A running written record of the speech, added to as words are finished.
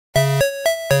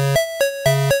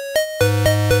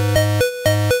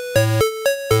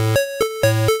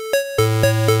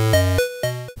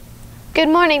Good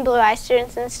morning, Blue Eye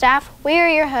students and staff. We are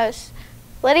your hosts,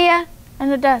 Lydia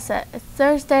and Odessa. It's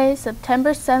Thursday,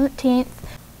 September 17th.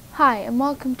 Hi, and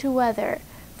welcome to weather.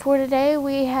 For today,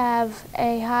 we have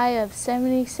a high of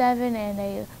 77 and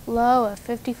a low of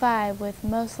 55 with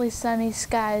mostly sunny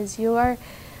skies. Your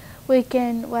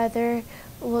weekend weather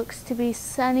looks to be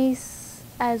sunny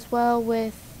as well,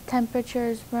 with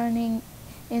temperatures running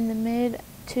in the mid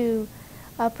to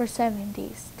upper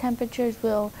 70s. Temperatures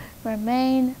will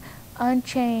remain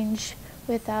unchanged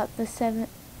without the seven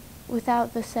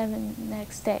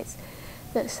next days.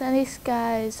 The sunny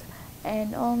skies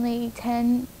and only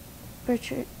 10%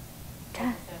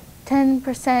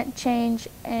 change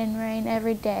in rain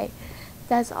every day.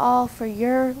 That's all for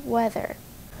your weather.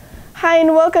 Hi,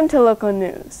 and welcome to local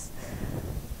news.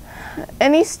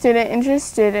 Any student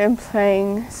interested in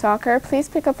playing soccer, please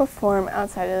pick up a form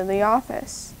outside of the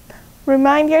office.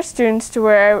 Remind your students to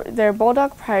wear their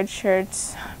Bulldog Pride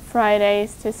shirts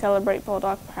Fridays to celebrate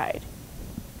Bulldog Pride.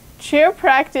 Cheer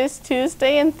practice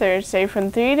Tuesday and Thursday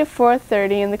from 3 to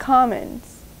 4:30 in the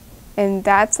Commons. And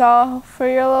that's all for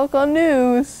your local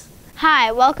news.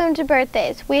 Hi, welcome to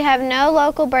birthdays. We have no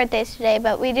local birthdays today,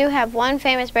 but we do have one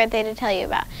famous birthday to tell you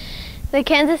about. The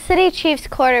Kansas City Chiefs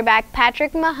quarterback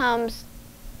Patrick Mahomes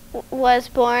was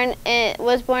born in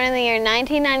the year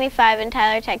 1995 in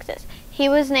Tyler, Texas. He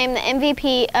was named the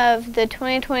MVP of the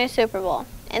 2020 Super Bowl.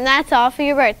 And that's all for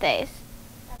your birthdays.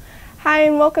 Hi,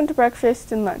 and welcome to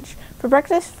breakfast and lunch. For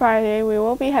breakfast Friday, we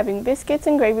will be having biscuits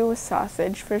and gravy with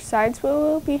sausage. For sides, we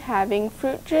will be having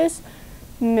fruit juice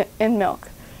and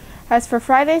milk. As for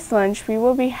Friday's lunch, we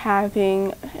will be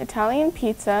having Italian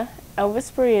pizza,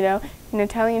 Elvis burrito, and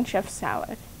Italian chef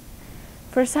salad.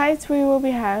 For sides, we will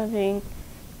be having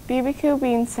BBQ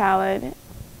bean salad,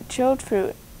 chilled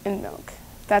fruit, and milk.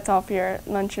 That's all for your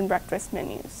lunch and breakfast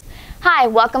menus. Hi,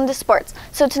 welcome to sports.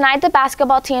 So tonight the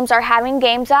basketball teams are having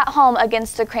games at home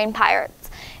against the Crane Pirates.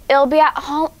 It'll be at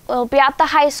the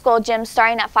high school gym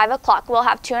starting at 5 o'clock. We'll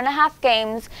have 2.5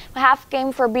 games, a half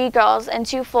game for B girls and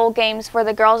 2 full games for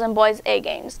the girls and boys A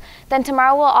games. Then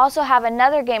tomorrow we'll also have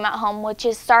another game at home, which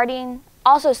is starting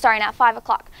at 5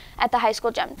 o'clock at the high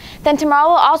school gym. Then tomorrow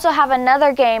we'll also have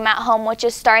another game at home, which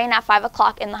is starting at 5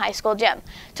 o'clock in the high school gym.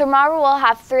 Tomorrow we'll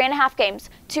have 3.5 games,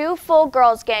 2 full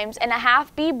girls games and a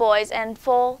half B boys and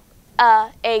full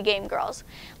A game girls.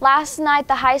 Last night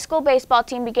the high school baseball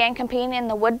team began competing in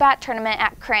the Woodbat tournament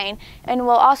at Crane and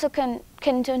will also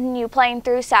continue playing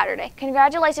through Saturday.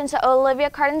 Congratulations to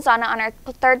Olivia Cardenzana on her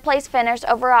 3rd place finish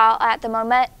overall at the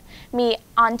Moment meet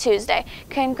on Tuesday.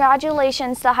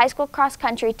 Congratulations to high school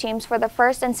cross-country teams for the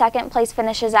 1st and 2nd place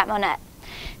finishes at Monette.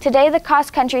 Today the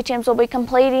cross-country teams will be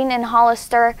competing in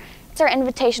Hollister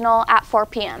Invitational at 4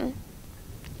 p.m.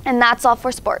 And that's all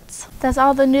for sports. That's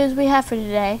all the news we have for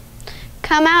today.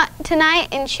 Come out tonight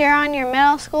and cheer on your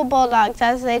middle school Bulldogs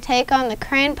as they take on the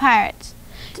Crane Pirates.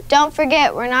 Don't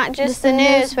forget, we're not just the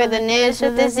news, we're the news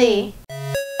with a Z.